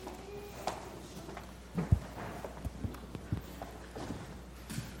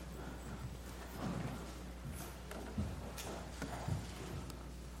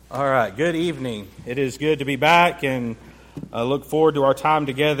All right, good evening. It is good to be back, and I look forward to our time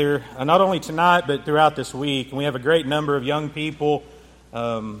together, not only tonight, but throughout this week. And we have a great number of young people.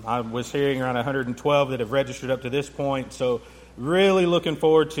 I was hearing around 112 that have registered up to this point, so really looking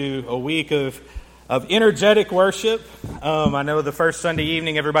forward to a week of energetic worship. I know the first Sunday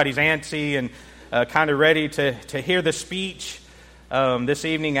evening, everybody's antsy and kind of ready to hear the speech. This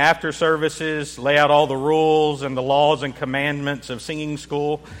evening after services, lay out all the rules and the laws and commandments of singing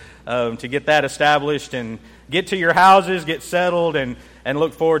school to get that established and get to your houses, get settled, and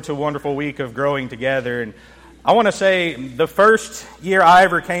look forward to a wonderful week of growing together. And I want to say the first year I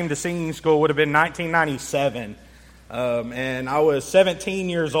ever came to singing school would have been 1997, and I was 17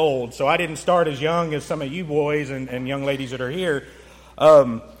 years old, so I didn't start as young as some of you boys and young ladies that are here,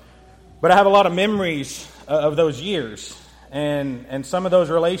 but I have a lot of memories of those years. And some of those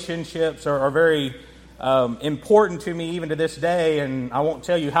relationships are very important to me even to this day. And I won't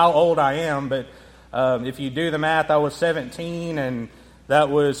tell you how old I am, but if you do the math, I was 17, and that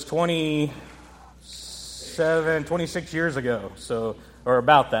was 26 years ago. So, or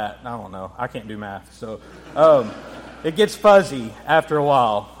about that. I don't know. I can't do math. So it gets fuzzy after a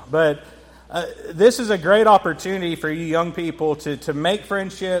while. But this is a great opportunity for you young people to make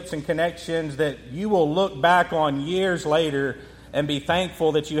friendships and connections that you will look back on years later and be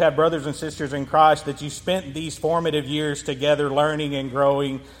thankful that you have brothers and sisters in Christ, that you spent these formative years together learning and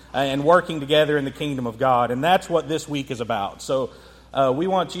growing and working together in the kingdom of God. And that's what this week is about. So we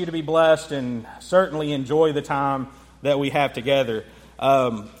want you to be blessed and certainly enjoy the time that we have together.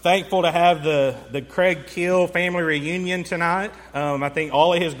 Thankful to have the Craig Keel family reunion tonight. I think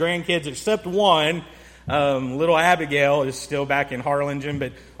all of his grandkids, except one, little Abigail, is still back in Harlingen,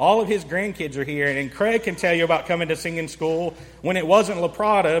 but all of his grandkids are here. And Craig can tell you about coming to singing school when it wasn't La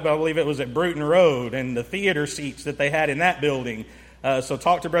Prada, but I believe it was at Bruton Road and the theater seats that they had in that building. So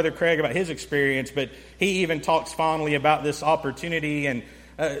talk to Brother Craig about his experience, but he even talks fondly about this opportunity. And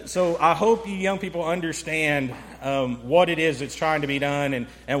so I hope you young people understand what it is that's trying to be done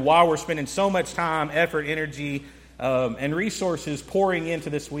and why we're spending so much time, effort, energy, and resources pouring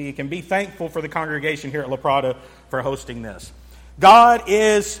into this week. And be thankful for the congregation here at La Prada for hosting this. God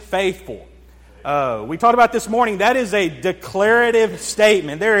is faithful. We talked about this morning. That is a declarative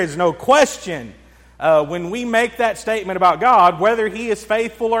statement. There is no question when we make that statement about God, whether He is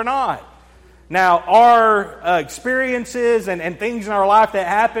faithful or not. Now, our experiences and things in our life that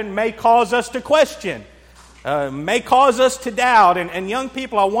happen may cause us to question, may cause us to doubt. And young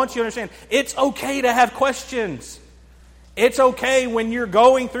people, I want you to understand, it's okay to have questions. It's okay when you're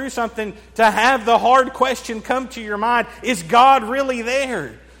going through something to have the hard question come to your mind, is God really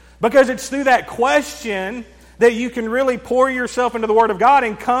there? Because it's through that question that you can really pour yourself into the Word of God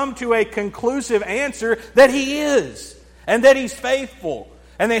and come to a conclusive answer that He is and that He's faithful.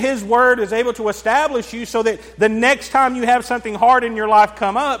 And that His Word is able to establish you so that the next time you have something hard in your life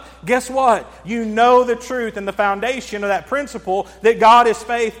come up, guess what? You know the truth and the foundation of that principle that God is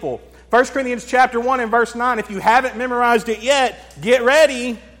faithful. 1 Corinthians chapter 1 and verse 9, if you haven't memorized it yet, get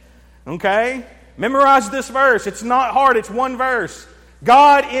ready. Okay? Memorize this verse. It's not hard. It's one verse.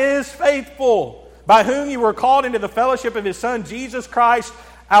 God is faithful, by whom you were called into the fellowship of His Son, Jesus Christ,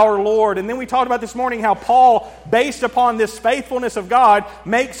 our Lord. And then we talked about this morning how Paul, based upon this faithfulness of God,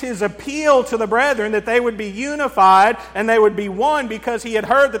 makes his appeal to the brethren that they would be unified and they would be one, because he had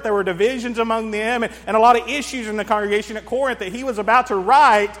heard that there were divisions among them and a lot of issues in the congregation at Corinth that he was about to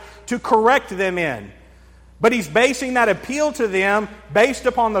write to correct them in. But he's basing that appeal to them based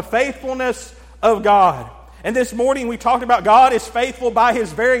upon the faithfulness of God. And this morning we talked about God is faithful by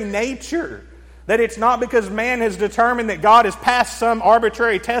His very nature. That it's not because man has determined that God has passed some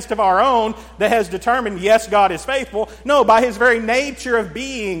arbitrary test of our own that has determined, yes, God is faithful. No, by His very nature of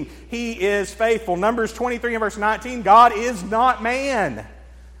being, He is faithful. Numbers 23 and verse 19, God is not man,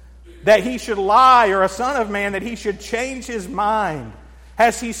 that He should lie, or a son of man, that He should change His mind.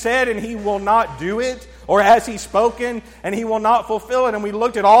 Has He said and He will not do it? Or has He spoken and He will not fulfill it? And we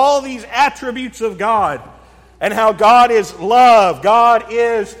looked at all these attributes of God. And how God is love, God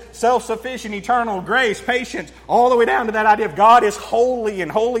is self-sufficient, eternal, grace, patience, all the way down to that idea of God is holy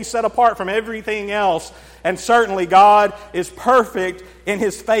and wholly set apart from everything else. And certainly God is perfect in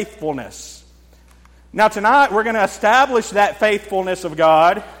His faithfulness. Now tonight we're going to establish that faithfulness of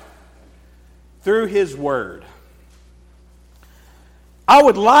God through His Word. I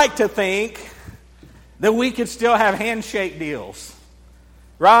would like to think that we could still have handshake deals,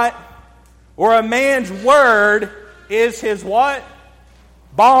 right? Or a man's word is his what?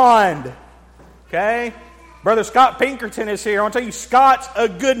 Bond. Okay? Brother Scott Pinkerton is here. I want to tell you, Scott's a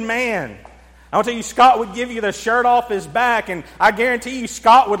good man. I'll tell you, Scott would give you the shirt off his back, and I guarantee you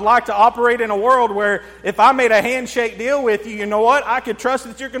Scott would like to operate in a world where if I made a handshake deal with you, you know what? I could trust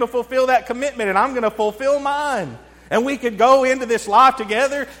that you're going to fulfill that commitment, and I'm going to fulfill mine. And we could go into this life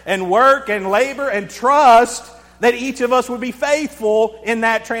together and work and labor and trust that each of us would be faithful in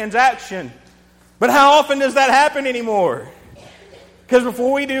that transaction. But how often does that happen anymore? Because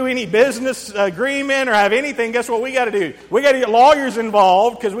before we do any business agreement or have anything, guess what we got to do? We got to get lawyers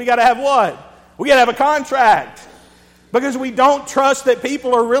involved because we got to have what? We got to have a contract. Because we don't trust that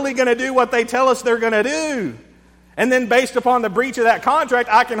people are really going to do what they tell us they're going to do. And then based upon the breach of that contract,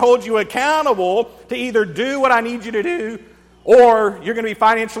 I can hold you accountable to either do what I need you to do, or you're going to be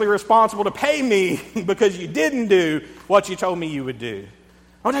financially responsible to pay me because you didn't do what you told me you would do.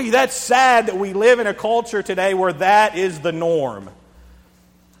 I'll tell you, that's sad that we live in a culture today where that is the norm.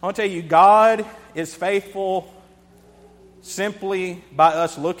 I'll tell you, God is faithful simply by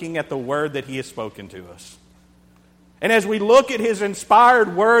us looking at the word that He has spoken to us. And as we look at His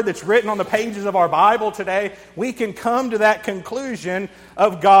inspired word that's written on the pages of our Bible today, we can come to that conclusion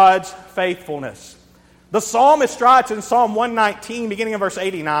of God's faithfulness. The psalmist writes in Psalm 119, beginning of verse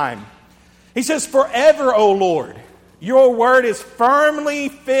 89, he says, "Forever, O Lord, your word is firmly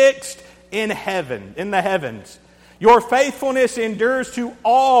fixed in heaven, in the heavens. Your faithfulness endures to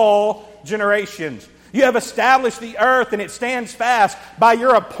all generations. You have established the earth, and it stands fast. By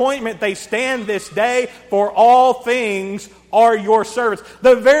your appointment they stand this day, for all things are your servants."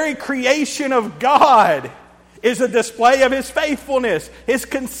 The very creation of God is a display of His faithfulness, His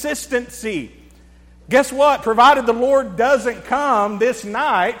consistency. Guess what? Provided the Lord doesn't come this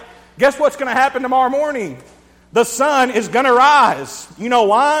night, guess what's going to happen tomorrow morning? The sun is going to rise. You know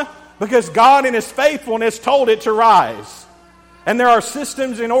why? Because God in His faithfulness told it to rise. And there are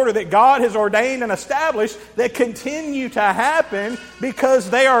systems in order that God has ordained and established that continue to happen because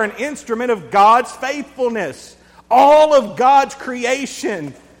they are an instrument of God's faithfulness. All of God's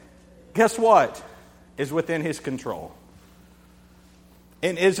creation, guess what? Is within His control.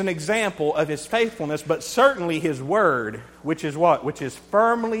 And is an example of His faithfulness, but certainly His word, which is what? Which is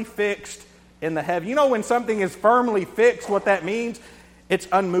firmly fixed in the heaven. You know when something is firmly fixed, what that means? It's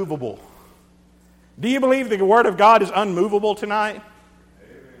unmovable. Do you believe the Word of God is unmovable tonight?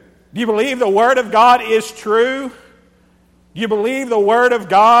 Amen. Do you believe the Word of God is true? Do you believe the Word of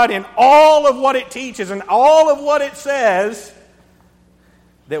God in all of what it teaches and all of what it says,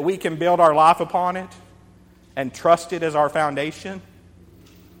 that we can build our life upon it and trust it as our foundation?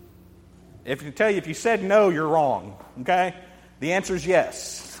 If you said no, you're wrong. Okay? The answer is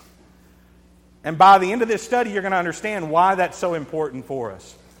yes. And by the end of this study, you're going to understand why that's so important for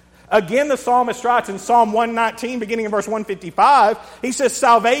us. Again, the psalmist writes in Psalm 119, beginning in verse 155, he says,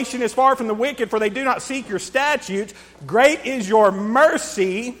 "Salvation is far from the wicked, for they do not seek your statutes. Great is your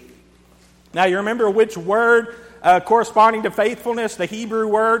mercy." Now, you remember which word corresponding to faithfulness, the Hebrew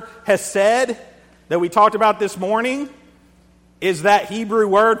word hesed, that we talked about this morning, is that Hebrew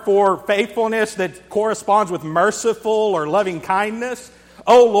word for faithfulness that corresponds with merciful or loving kindness.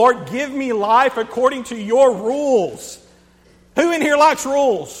 "Oh Lord, give me life according to your rules." Who in here likes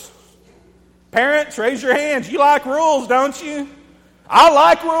rules? Parents, raise your hands. You like rules, don't you? I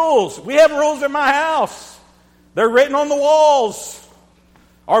like rules. We have rules in my house. They're written on the walls.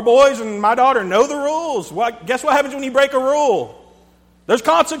 Our boys and my daughter know the rules. Guess what happens when you break a rule? There's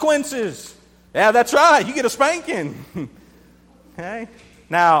consequences. Yeah, that's right. You get a spanking. Okay?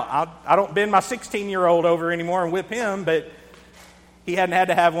 Now, I don't bend my 16-year-old over anymore and whip him, but he hadn't had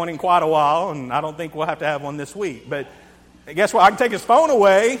to have one in quite a while, and I don't think we'll have to have one this week. But guess what? I can take his phone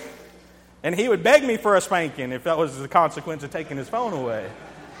away, and he would beg me for a spanking if that was the consequence of taking his phone away.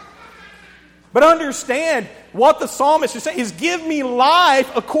 But understand, what the psalmist is saying is, give me life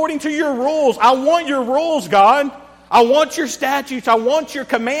according to your rules. I want your rules, God. I want your statutes. I want your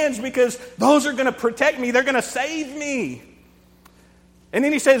commands, because those are going to protect me. They're going to save me. And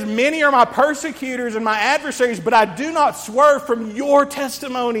then he says, "Many are my persecutors and my adversaries, but I do not swerve from your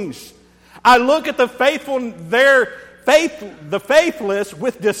testimonies. I look at the faithless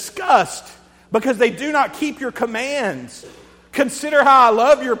with disgust, because they do not keep your commands. Consider how I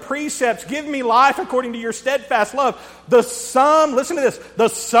love your precepts. Give me life according to your steadfast love. Listen to this, the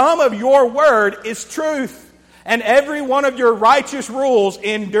sum of your word is truth, and every one of your righteous rules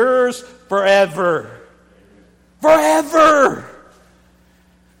endures forever." Forever!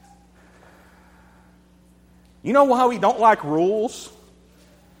 You know why we don't like rules?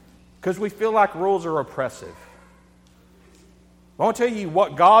 Because we feel like rules are oppressive. I want to tell you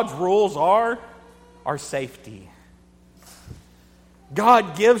what God's rules are safety.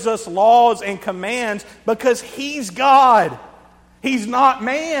 God gives us laws and commands because He's God. He's not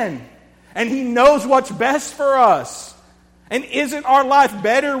man. And He knows what's best for us. And isn't our life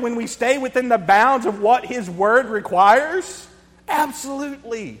better when we stay within the bounds of what His Word requires?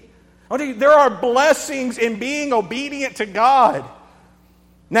 Absolutely. There are blessings in being obedient to God.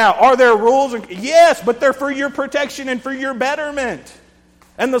 Now, are there rules? Yes, but they're for your protection and for your betterment.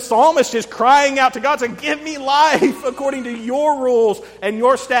 And the psalmist is crying out to God, saying, give me life according to your rules and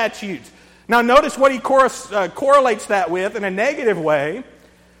your statutes. Now, notice what he correlates that with in a negative way.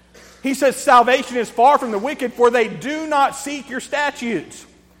 He says, salvation is far from the wicked, for they do not seek your statutes.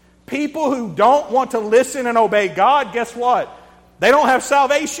 People who don't want to listen and obey God, guess what? They don't have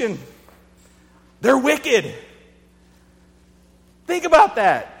salvation. They're wicked. Think about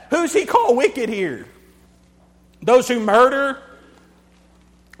that. Who's he call wicked here? Those who murder,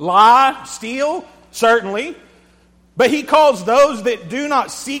 lie, steal? Certainly. But he calls those that do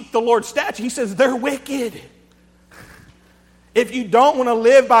not seek the Lord's statutes, he says they're wicked. If you don't want to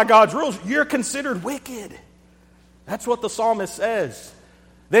live by God's rules, you're considered wicked. That's what the psalmist says.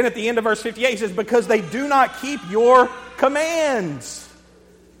 Then at the end of verse 58, he says, because they do not keep your commands.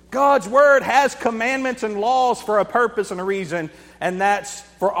 God's Word has commandments and laws for a purpose and a reason, and that's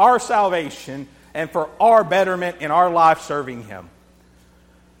for our salvation and for our betterment in our life serving Him.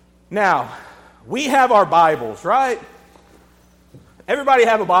 Now, we have our Bibles, right? Everybody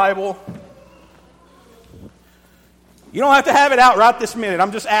have a Bible? You don't have to have it out right this minute.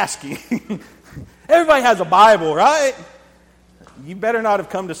 I'm just asking. Everybody has a Bible, right? You better not have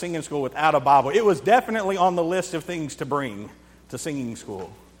come to singing school without a Bible. It was definitely on the list of things to bring to singing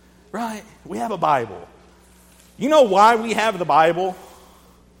school. Right? We have a Bible. You know why we have the Bible?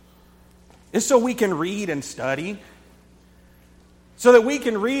 It's so we can read and study. So that we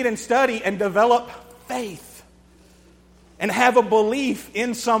can read and study and develop faith. And have a belief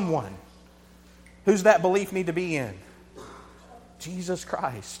in someone. Who's that belief need to be in? Jesus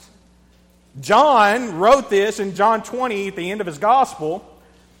Christ. John wrote this in John 20 at the end of his gospel,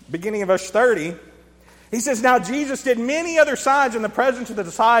 beginning of verse 30. He says, now Jesus did many other signs in the presence of the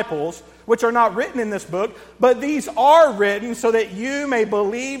disciples, which are not written in this book, but these are written so that you may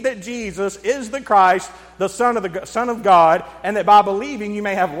believe that Jesus is the Christ, the Son of God, and that by believing you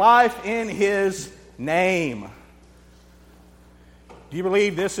may have life in His name. Do you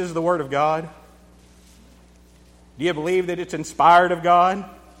believe this is the Word of God? Do you believe that it's inspired of God?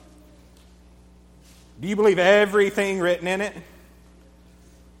 Do you believe everything written in it?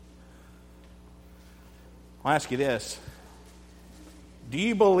 I'll ask you this. Do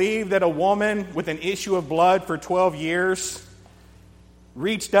you believe that a woman with an issue of blood for 12 years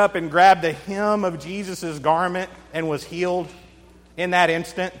reached up and grabbed the hem of Jesus' garment and was healed in that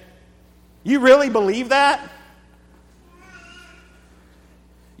instant? You really believe that?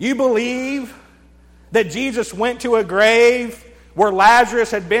 You believe that Jesus went to a grave where Lazarus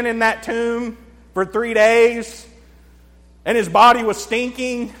had been in that tomb for 3 days and his body was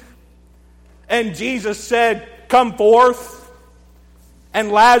stinking, and Jesus said, come forth,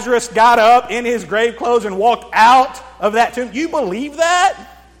 and Lazarus got up in his grave clothes and walked out of that tomb? You believe that?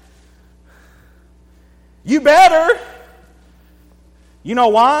 You better. You know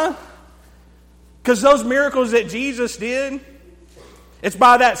why? Because those miracles that Jesus did, it's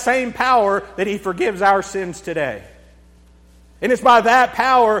by that same power that He forgives our sins today. And it's by that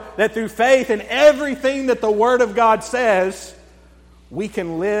power that through faith in everything that the Word of God says, we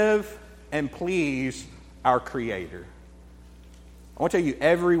can live and please our Creator. I want to tell you,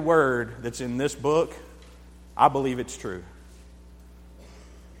 every word that's in this book, I believe it's true.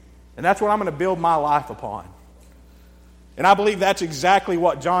 And that's what I'm going to build my life upon. And I believe that's exactly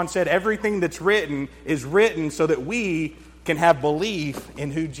what John said. Everything that's written is written so that we can have belief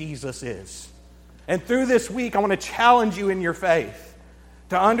in who Jesus is. And through this week, I want to challenge you in your faith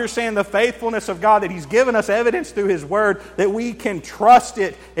to understand the faithfulness of God, that He's given us evidence through His Word, that we can trust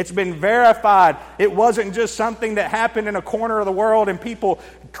it. It's been verified. It wasn't just something that happened in a corner of the world and people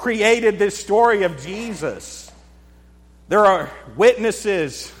created this story of Jesus. There are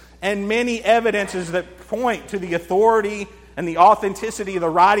witnesses and many evidences that point to the authority and the authenticity of the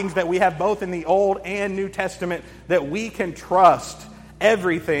writings that we have both in the Old and New Testament, that we can trust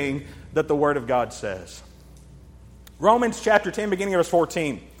everything that the Word of God says. Romans chapter 10, beginning of verse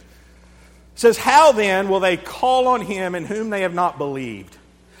 14, says, how then will they call on Him in whom they have not believed?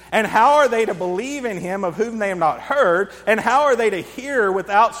 And how are they to believe in Him of whom they have not heard? And how are they to hear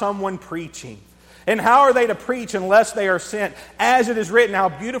without someone preaching? And how are they to preach unless they are sent? As it is written, how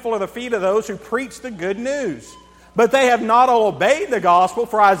beautiful are the feet of those who preach the good news. But they have not all obeyed the gospel,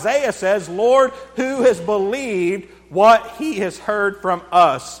 for Isaiah says, Lord, who has believed what he has heard from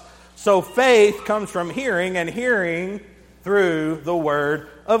us? So faith comes from hearing, and hearing through the Word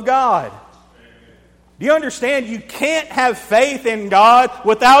of God. Do you understand? You can't have faith in God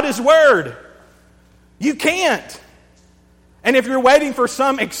without His Word. You can't. And if you're waiting for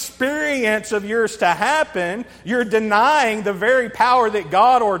some experience of yours to happen, you're denying the very power that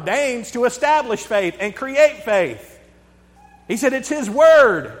God ordains to establish faith and create faith. He said it's His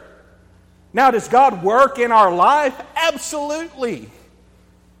Word. Now, does God work in our life? Absolutely.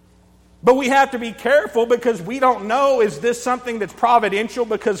 But we have to be careful because we don't know, is this something that's providential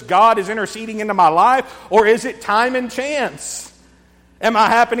because God is interceding into my life, or is it time and chance? Am I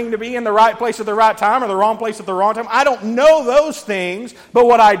happening to be in the right place at the right time or the wrong place at the wrong time? I don't know those things, but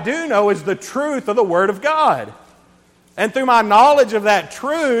what I do know is the truth of the Word of God. And through my knowledge of that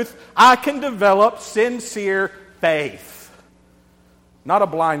truth, I can develop sincere faith. Not a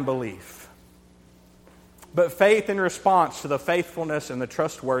blind belief, but faith in response to the faithfulness and the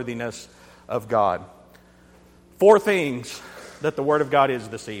trustworthiness of God. 4 things that the Word of God is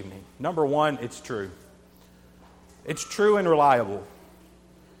this evening. Number 1, it's true. It's true and reliable.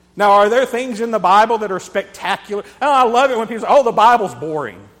 Now, are there things in the Bible that are spectacular? Oh, I love it when people say, oh, the Bible's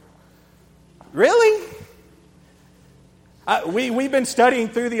boring. Really? We've been studying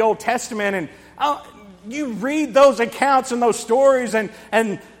through the Old Testament, and you read those accounts and those stories,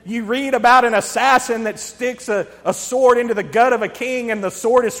 and you read about an assassin that sticks a sword into the gut of a king, and the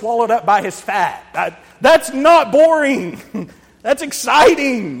sword is swallowed up by his fat. That's not boring. That's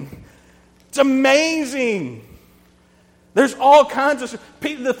exciting. It's amazing. There's all kinds of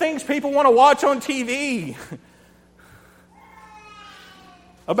the things people want to watch on TV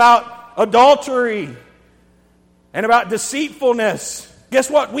about adultery and about deceitfulness. Guess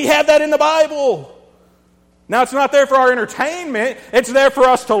what? We have that in the Bible. Now, it's not there for our entertainment. It's there for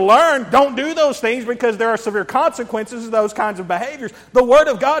us to learn. Don't do those things because there are severe consequences of those kinds of behaviors. The Word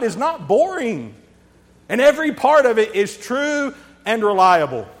of God is not boring. And every part of it is true and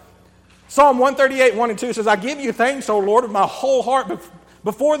reliable. Psalm 138, 1 and 2 says, I give you thanks, O Lord, with my whole heart.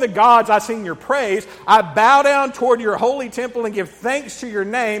 Before the gods I sing your praise. I bow down toward your holy temple and give thanks to your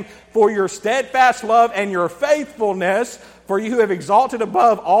name for your steadfast love and your faithfulness. For you have exalted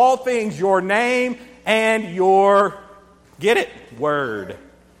above all things your name and your, get it, Word.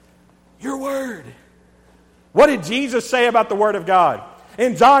 Your Word. What did Jesus say about the Word of God?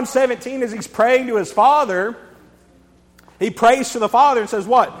 In John 17, as He's praying to His Father, He prays to the Father and says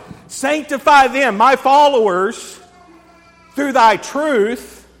what? Sanctify them, my followers, through thy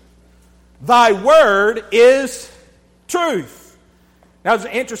truth. Thy Word is truth. Now, there's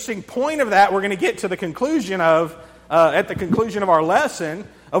an interesting point of that we're going to get to the conclusion of, at the conclusion of our lesson,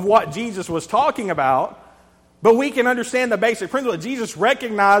 of what Jesus was talking about. But we can understand the basic principle that Jesus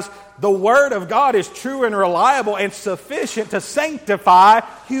recognized the Word of God is true and reliable and sufficient to sanctify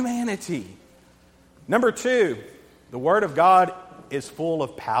humanity. Number 2, the Word of God is full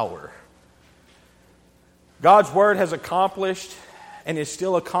of power. God's Word has accomplished and is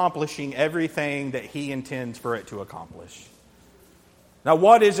still accomplishing everything that He intends for it to accomplish. Now,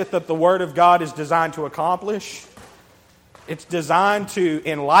 what is it that the Word of God is designed to accomplish? It's designed to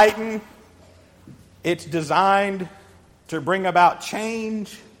enlighten. It's designed to bring about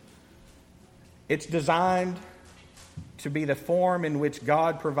change. It's designed to be the form in which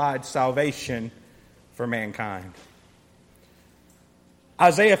God provides salvation for mankind.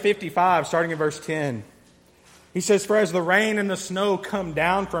 Isaiah 55, starting in verse 10, he says, For as the rain and the snow come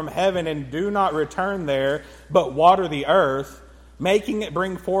down from heaven and do not return there, but water the earth, making it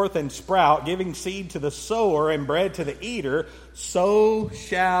bring forth and sprout, giving seed to the sower and bread to the eater, so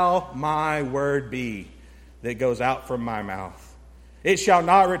shall my word be that goes out from my mouth. It shall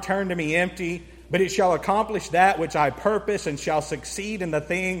not return to me empty, but it shall accomplish that which I purpose and shall succeed in the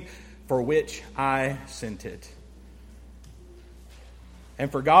thing for which I sent it.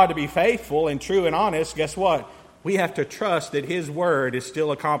 And for God to be faithful and true and honest, guess what? We have to trust that His Word is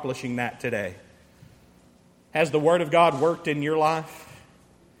still accomplishing that today. Has the Word of God worked in your life?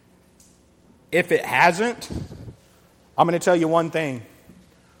 If it hasn't, I'm going to tell you one thing.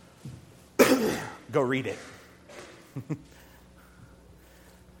 Go read it.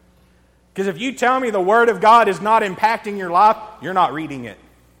 Because if you tell me the Word of God is not impacting your life, you're not reading it.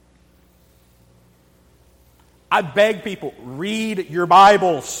 I beg people, read your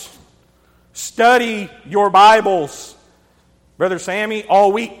Bibles. Study your Bibles. Brother Sammy,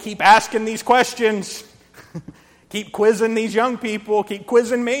 all week, keep asking these questions. Keep quizzing these young people. Keep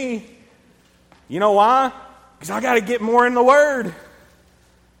quizzing me. You know why? Because I got to get more in the Word.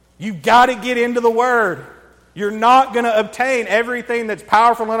 You've got to get into the Word. You're not going to obtain everything that's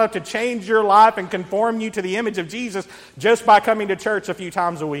powerful enough to change your life and conform you to the image of Jesus just by coming to church a few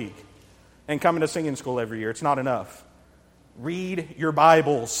times a week and coming to singing school every year. It's not enough. read your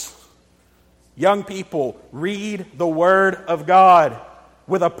Bibles. Young people, read the Word of God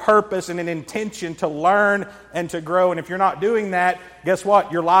with a purpose and an intention to learn and to grow. And if you're not doing that, guess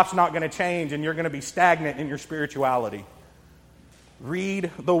what? Your life's not going to change and you're going to be stagnant in your spirituality. Read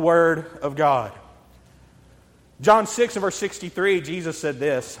the Word of God. John 6 and verse 63, Jesus said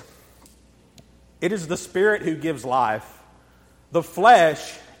this, "It is the Spirit who gives life. The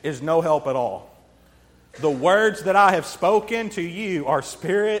flesh is no help at all. The words that I have spoken to you are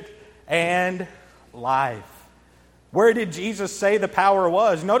spirit and life." Where did Jesus say the power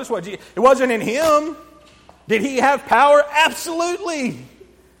was? Notice it wasn't in Him. Did He have power? Absolutely.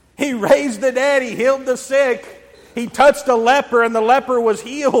 He raised the dead. He healed the sick. He touched a leper and the leper was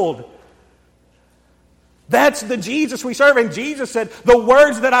healed. That's the Jesus we serve. And Jesus said, the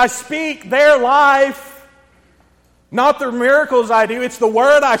words that I speak, they're life. Not the miracles I do. It's the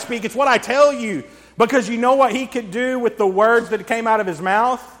word I speak. It's what I tell you. Because you know what He could do with the words that came out of His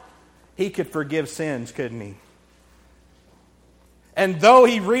mouth? He could forgive sins, couldn't He? And though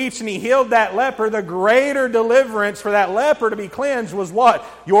He reached and He healed that leper, the greater deliverance for that leper to be cleansed was what?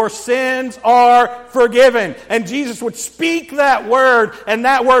 Your sins are forgiven. And Jesus would speak that word, and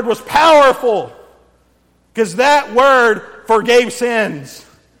that word was powerful. Because that word forgave sins.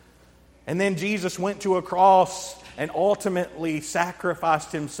 And then Jesus went to a cross and ultimately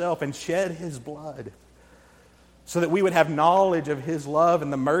sacrificed Himself and shed His blood so that we would have knowledge of His love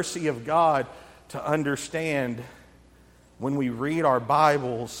and the mercy of God to understand when we read our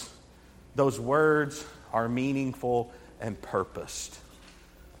Bibles, those words are meaningful and purposed.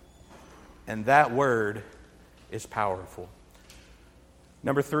 And that word is powerful.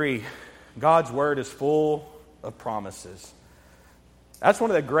 Number 3, God's Word is full of promises. That's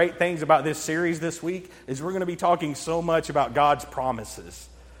one of the great things about this series this week is we're going to be talking so much about God's promises.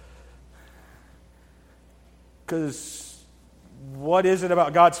 Because what is it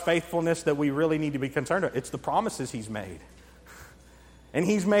about God's faithfulness that we really need to be concerned about? It's the promises He's made. And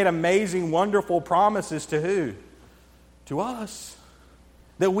He's made amazing, wonderful promises to who? To us.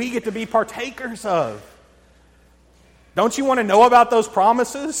 That we get to be partakers of. Don't you want to know about those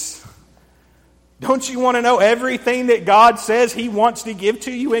promises? Don't you want to know everything that God says He wants to give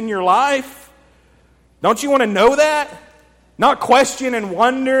to you in your life? Don't you want to know that? Not question and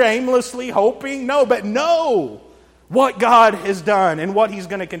wonder, aimlessly hoping. No, but know what God has done and what He's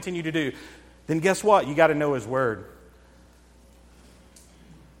going to continue to do. Then guess what? You got to know His Word.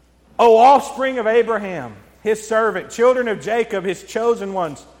 O offspring of Abraham, His servant, children of Jacob, His chosen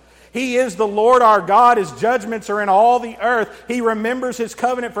ones. He is the Lord our God. His judgments are in all the earth. He remembers His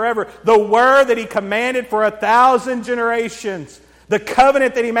covenant forever. The word that He commanded for 1,000 generations. The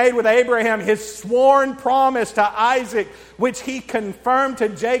covenant that He made with Abraham. His sworn promise to Isaac, which He confirmed to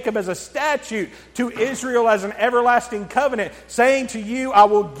Jacob as a statute, to Israel as an everlasting covenant, saying to you, I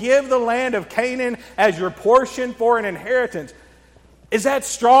will give the land of Canaan as your portion for an inheritance. Is that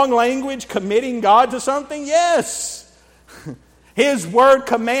strong language committing God to something? Yes. His word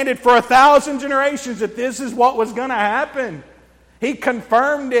commanded for 1,000 generations that this is what was going to happen. He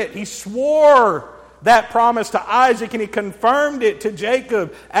confirmed it. He swore that promise to Isaac and He confirmed it to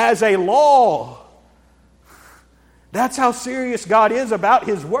Jacob as a law. That's how serious God is about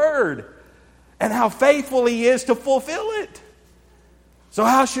His word and how faithful He is to fulfill it. So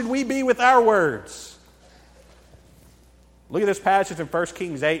how should we be with our words? Look at this passage in 1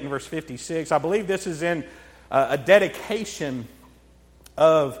 Kings 8 and verse 56. I believe this is in a dedication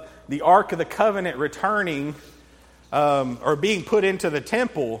of the Ark of the Covenant returning or being put into the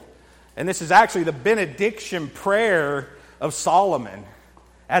temple. And this is actually the benediction prayer of Solomon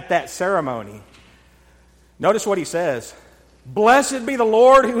at that ceremony. Notice what he says. Blessed be the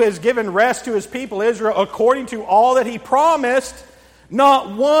Lord who has given rest to His people Israel according to all that He promised.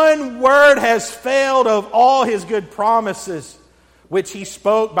 Not one word has failed of all His good promises, which He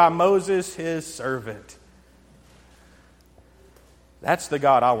spoke by Moses His servant. That's the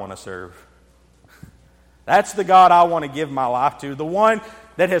God I want to serve. That's the God I want to give my life to. The one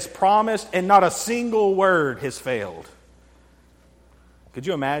that has promised and not a single word has failed. Could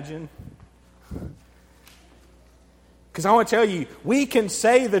you imagine? Because I want to tell you, we can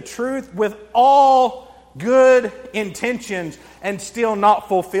say the truth with all good intentions and still not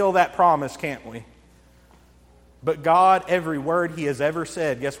fulfill that promise, can't we? But God, every word He has ever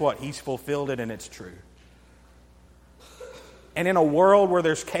said, guess what? He's fulfilled it and it's true. And in a world where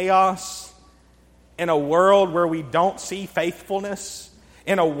there's chaos, in a world where we don't see faithfulness,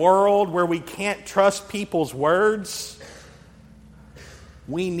 in a world where we can't trust people's words,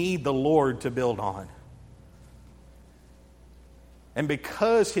 we need the Lord to build on. And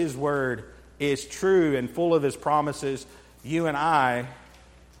because His word is true and full of His promises, you and I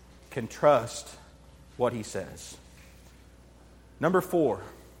can trust what He says. Number 4,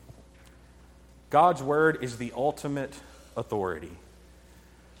 God's Word is the ultimate authority.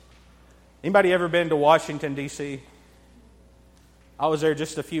 Anybody ever been to Washington, D.C.? I was there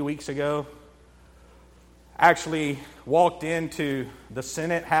just a few weeks ago. Actually walked into the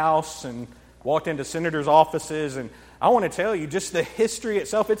Senate House and walked into senators' offices, and I want to tell you, just the history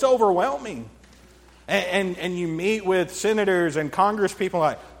itself, it's overwhelming. And you meet with senators and congresspeople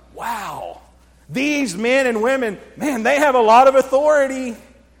like, wow, these men and women, man, they have a lot of authority.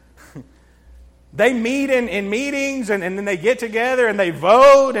 They meet in meetings, and then they get together and they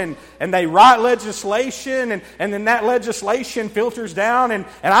vote and they write legislation, and then that legislation filters down, and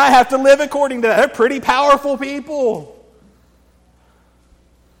I have to live according to that. They're pretty powerful people.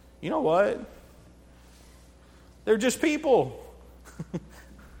 You know what? They're just people.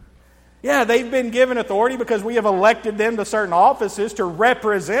 Yeah, they've been given authority because we have elected them to certain offices to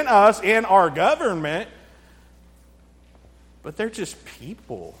represent us in our government. But they're just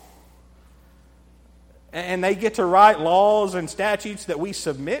people. And they get to write laws and statutes that we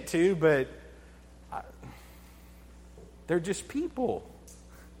submit to, but they're just people.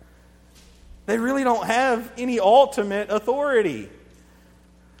 They really don't have any ultimate authority.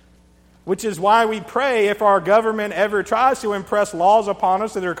 Which is why we pray, if our government ever tries to impress laws upon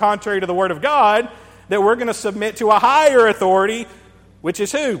us that are contrary to the Word of God, that we're going to submit to a higher authority, which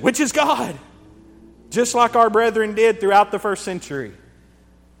is who? Which is God. Just like our brethren did throughout the first century.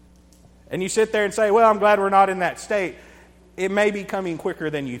 And you sit there and say, well, I'm glad we're not in that state. It may be coming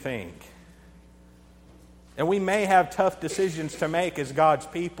quicker than you think. And we may have tough decisions to make as God's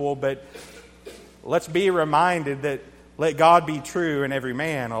people, but let's be reminded that let God be true and every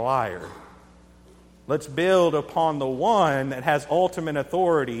man a liar. Let's build upon the one that has ultimate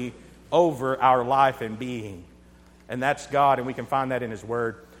authority over our life and being. And that's God, and we can find that in His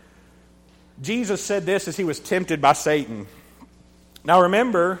Word. Jesus said this as He was tempted by Satan. Now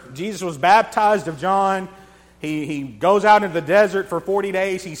remember, Jesus was baptized of John. He goes out into the desert for 40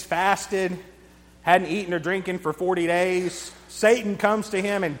 days. He's fasted, hadn't eaten or drinking for 40 days. Satan comes to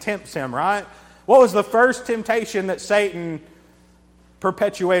Him and tempts Him, right? What was the first temptation that Satan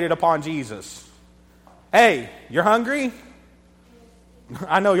perpetuated upon Jesus? Hey, you're hungry?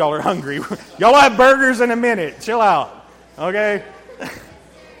 I know y'all are hungry. Y'all have burgers in a minute. Chill out. Okay?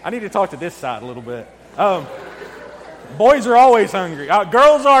 I need to talk to this side a little bit. Boys are always hungry.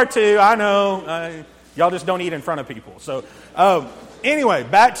 Girls are too. I know. Y'all just don't eat in front of people. So, anyway,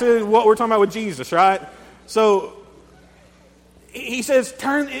 back to what we're talking about with Jesus, right? So, He says,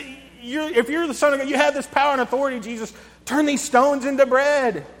 if you're the Son of God, you have this power and authority, Jesus, turn these stones into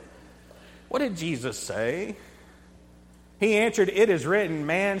bread. What did Jesus say? He answered, it is written,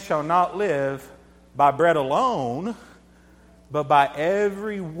 man shall not live by bread alone, but by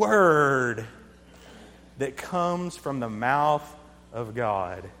every word that comes from the mouth of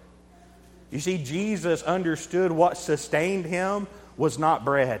God. You see, Jesus understood what sustained Him was not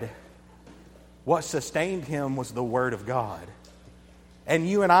bread. What sustained Him was the Word of God. And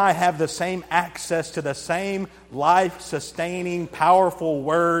you and I have the same access to the same life-sustaining, powerful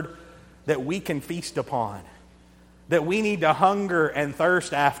Word that we can feast upon, that we need to hunger and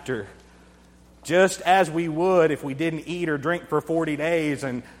thirst after, just as we would if we didn't eat or drink for 40 days,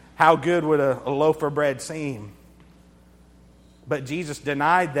 and how good would a loaf of bread seem? But Jesus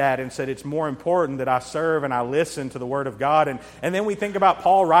denied that and said it's more important that I serve and I listen to the Word of God. And then we think about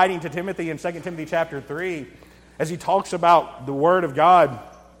Paul writing to Timothy in 2 Timothy chapter 3, as he talks about the Word of God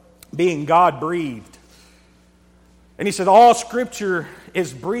being God-breathed. And he said, all Scripture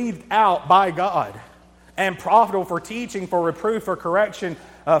is breathed out by God and profitable for teaching, for reproof, for correction,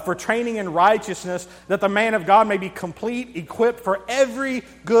 for training in righteousness, that the man of God may be complete, equipped for every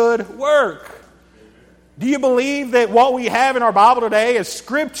good work. Do you believe that what we have in our Bible today as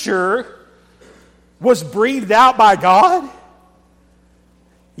Scripture was breathed out by God?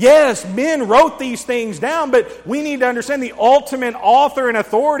 Yes, men wrote these things down, but we need to understand the ultimate author and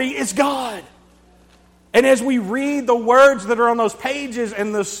authority is God. And as we read the words that are on those pages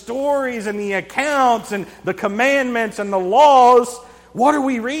and the stories and the accounts and the commandments and the laws, what are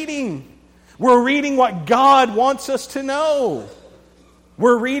we reading? We're reading what God wants us to know.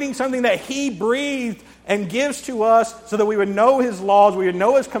 We're reading something that He breathed and gives to us so that we would know His laws, we would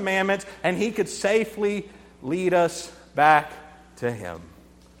know His commandments, and He could safely lead us back to Him.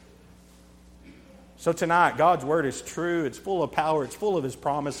 So tonight, God's Word is true, it's full of power, it's full of His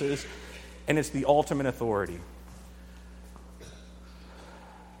promises, and it's the ultimate authority.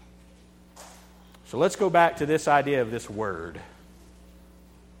 So let's go back to this idea of this Word.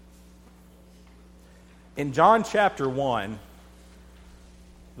 In John chapter 1,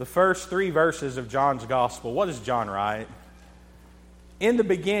 the first 3 verses of John's gospel, what does John write? In the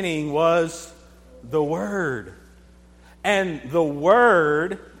beginning was the Word, and the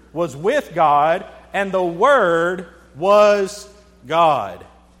Word was with God, and the Word was God.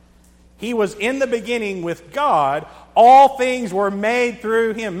 He was in the beginning with God. All things were made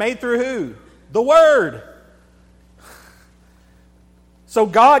through Him. Made through who? The Word. So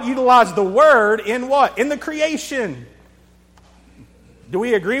God utilized the Word in what? In the creation. Do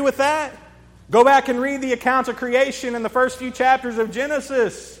we agree with that? Go back and read the accounts of creation in the first few chapters of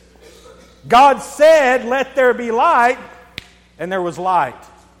Genesis. God said, "Let there be light," and there was light.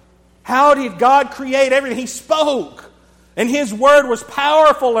 How did God create everything? He spoke. And His Word was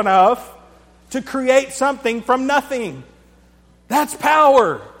powerful enough to create something from nothing. That's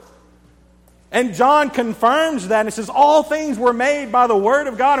power. And John confirms that. It says, all things were made by the Word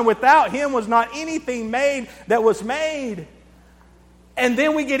of God, and without Him was not anything made that was made. And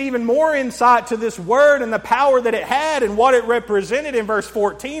then we get even more insight to this Word and the power that it had and what it represented in verse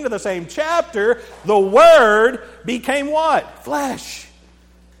 14 of the same chapter. The Word became what? Flesh.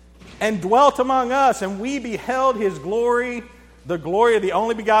 And dwelt among us, and we beheld His glory, the glory of the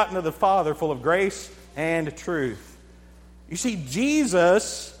only begotten of the Father, full of grace and truth. You see,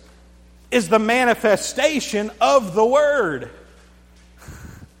 Jesus is the manifestation of the Word.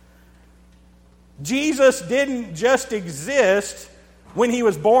 Jesus didn't just exist when He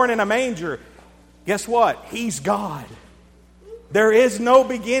was born in a manger. Guess what? He's God. There is no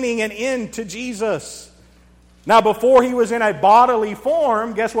beginning and end to Jesus. Now, before He was in a bodily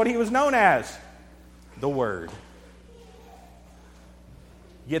form, guess what He was known as? The Word.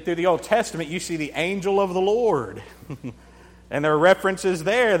 You get through the Old Testament, you see the angel of the Lord. And there are references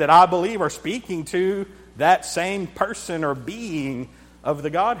there that I believe are speaking to that same person or being of the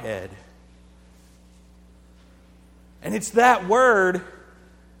Godhead. And it's that Word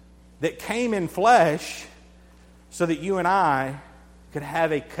that came in flesh so that you and I could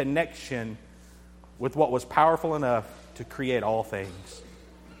have a connection with what was powerful enough to create all things.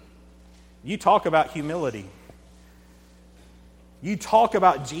 You talk about humility. You talk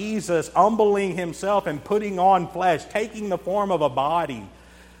about Jesus humbling Himself and putting on flesh, taking the form of a body,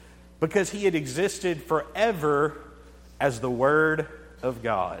 because He had existed forever as the Word of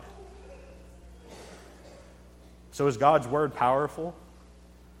God. So is God's Word powerful?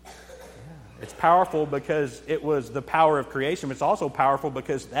 Yeah. It's powerful because it was the power of creation, but it's also powerful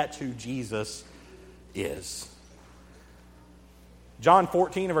because that's who Jesus is. John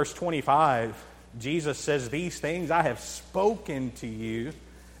 14 verse 25, Jesus says, "These things I have spoken to you,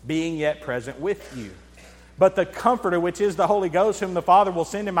 being yet present with you. But the Comforter, which is the Holy Ghost, whom the Father will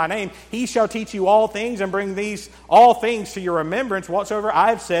send in my name, He shall teach you all things and bring these all things to your remembrance, whatsoever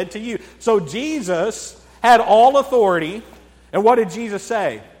I have said to you." So Jesus had all authority. And what did Jesus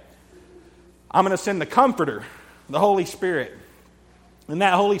say? I'm going to send the Comforter, the Holy Spirit. And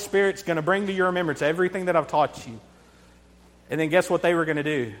that Holy Spirit's going to bring to your remembrance everything that I've taught you. And then guess what they were going to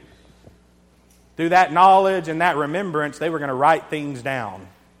do? Through that knowledge and that remembrance, they were going to write things down.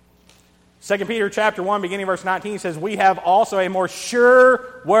 2 Peter chapter 1, beginning verse 19 says, "We have also a more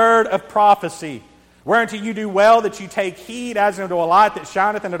sure word of prophecy, whereunto you do well that you take heed as unto a light that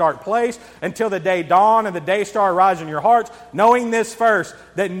shineth in a dark place, until the day dawn and the day star arise in your hearts, knowing this first,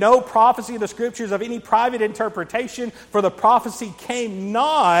 that no prophecy of the Scriptures of any private interpretation, for the prophecy came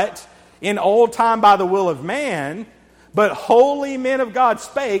not in old time by the will of man, but holy men of God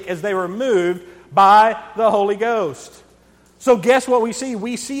spake as they were moved by the Holy Ghost." So guess what we see?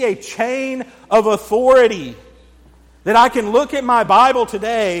 We see a chain of authority that I can look at my Bible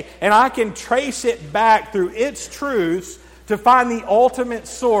today and I can trace it back through its truths to find the ultimate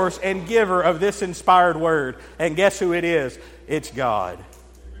source and giver of this inspired word. And guess who it is? It's God.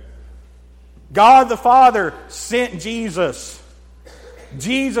 God the Father sent Jesus.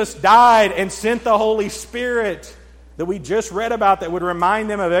 Jesus died and sent the Holy Spirit that we just read about that would remind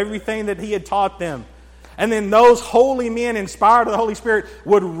them of everything that He had taught them. And then those holy men, inspired of the Holy Spirit,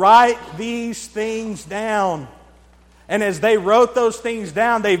 would write these things down. And as they wrote those things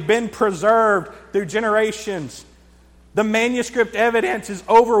down, they've been preserved through generations. The manuscript evidence is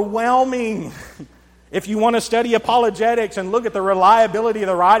overwhelming. If you want to study apologetics and look at the reliability of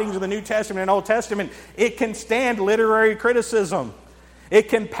the writings of the New Testament and Old Testament, it can stand literary criticism. It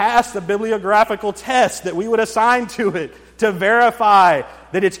can pass the bibliographical test that we would assign to it to verify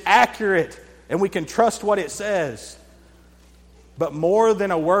that it's accurate and we can trust what it says. But more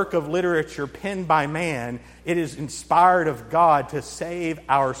than a work of literature penned by man, it is inspired of God to save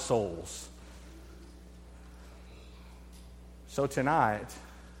our souls. So tonight,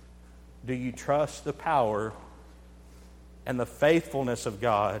 do you trust the power and the faithfulness of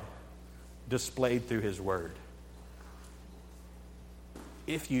God displayed through His Word?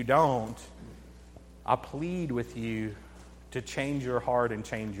 If you don't, I plead with you to change your heart and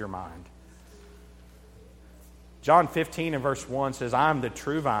change your mind. John 15 and verse 1 says, I am the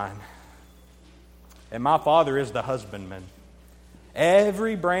true vine, and my Father is the husbandman.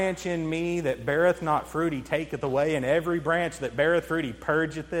 Every branch in me that beareth not fruit, He taketh away, and every branch that beareth fruit, He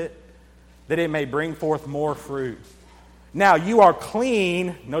purgeth it, that it may bring forth more fruit. Now you are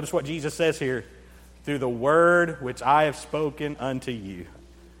clean, notice what Jesus says here, through the word which I have spoken unto you.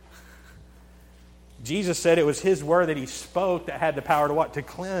 Jesus said it was His word that He spoke that had the power to what? To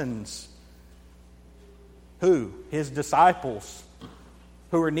cleanse. Who? His disciples,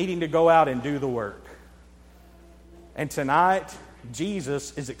 who were needing to go out and do the work. And tonight,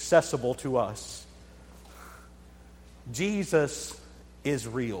 Jesus is accessible to us. Jesus is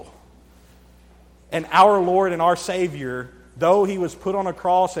real. And our Lord and our Savior, though He was put on a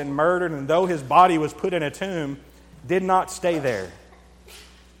cross and murdered, and though His body was put in a tomb, did not stay there.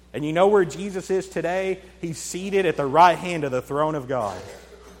 And you know where Jesus is today? He's seated at the right hand of the throne of God.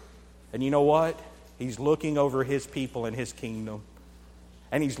 And you know what? He's looking over His people and His kingdom.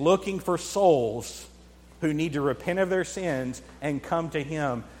 And He's looking for souls who need to repent of their sins and come to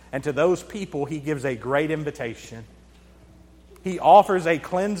Him. And to those people, He gives a great invitation. He offers a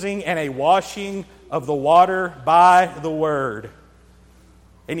cleansing and a washing of the water by the Word.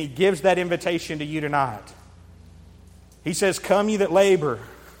 And He gives that invitation to you tonight. He says, come ye that labor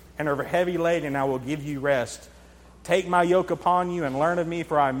and are heavy laden, and I will give you rest. Take my yoke upon you and learn of me,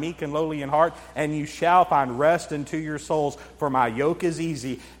 for I am meek and lowly in heart, and you shall find rest unto your souls. For my yoke is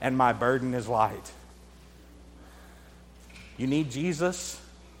easy and my burden is light. You need Jesus.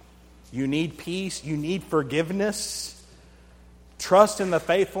 You need peace. You need forgiveness. Trust in the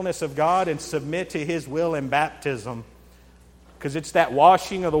faithfulness of God and submit to His will in baptism. Because it's that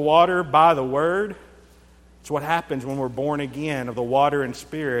washing of the water by the Word. It's what happens when we're born again of the water and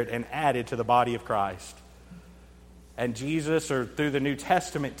Spirit and added to the body of Christ. And Jesus, or through the New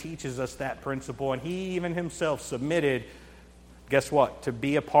Testament, teaches us that principle. And He even Himself submitted, guess what? To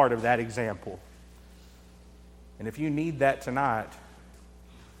be a part of that example. And if you need that tonight,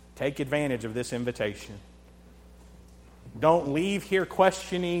 take advantage of this invitation. Don't leave here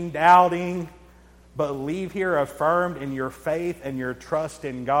questioning, doubting, but leave here affirmed in your faith and your trust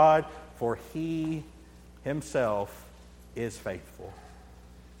in God, for He Himself is faithful.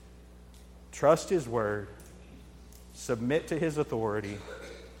 Trust His word, submit to His authority,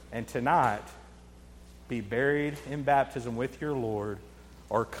 and tonight be buried in baptism with your Lord,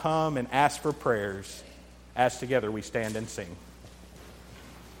 or come and ask for prayers as together we stand and sing.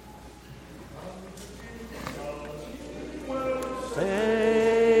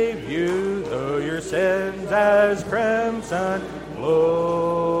 Save you, though your sins as crimson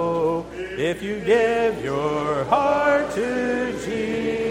glow. If you give your heart to Jesus,